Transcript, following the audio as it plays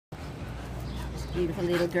Beautiful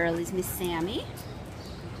little girl is Miss Sammy.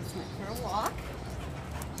 Just went for a walk.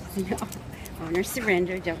 Owner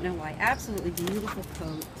surrendered, don't know why. Absolutely beautiful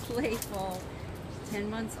coat, playful, 10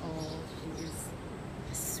 months old. She is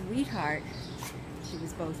a sweetheart. She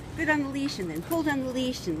was both good on the leash and then pulled on the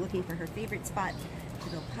leash and looking for her favorite spot to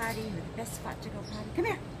go potty, or the best spot to go potty. Come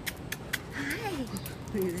here. Hi.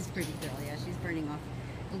 Look at this pretty girl. Yeah, she's burning off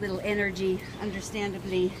a little energy,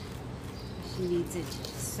 understandably. She needs it.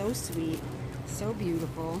 She's so sweet, so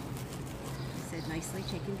beautiful. She said nicely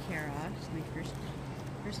taken care of. She's my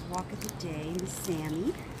first walk of the day, Miss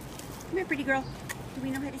Sammy. Come here, pretty girl. Do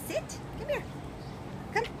we know how to sit? Come here.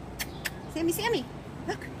 Come. Sammy, Sammy.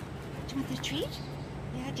 Look. Do you want the treat?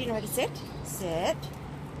 Yeah, do you know how to sit? Sit.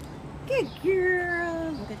 Good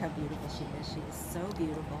girl. Look at how beautiful she is. She is so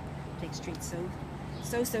beautiful. Takes treats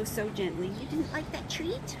so gently. You didn't like that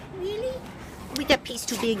treat? Really? Wait, that piece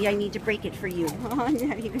too big. I need to break it for you. Oh,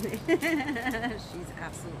 yeah, she's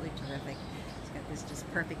absolutely terrific. She's got this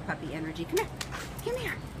just perfect puppy energy. Come here. Come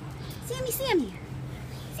here. Sammy, Sammy.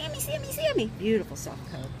 Sammy, Sammy, Sammy. Beautiful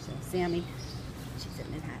soft coat. So Sammy, she's at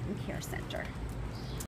Manhattan Care Center.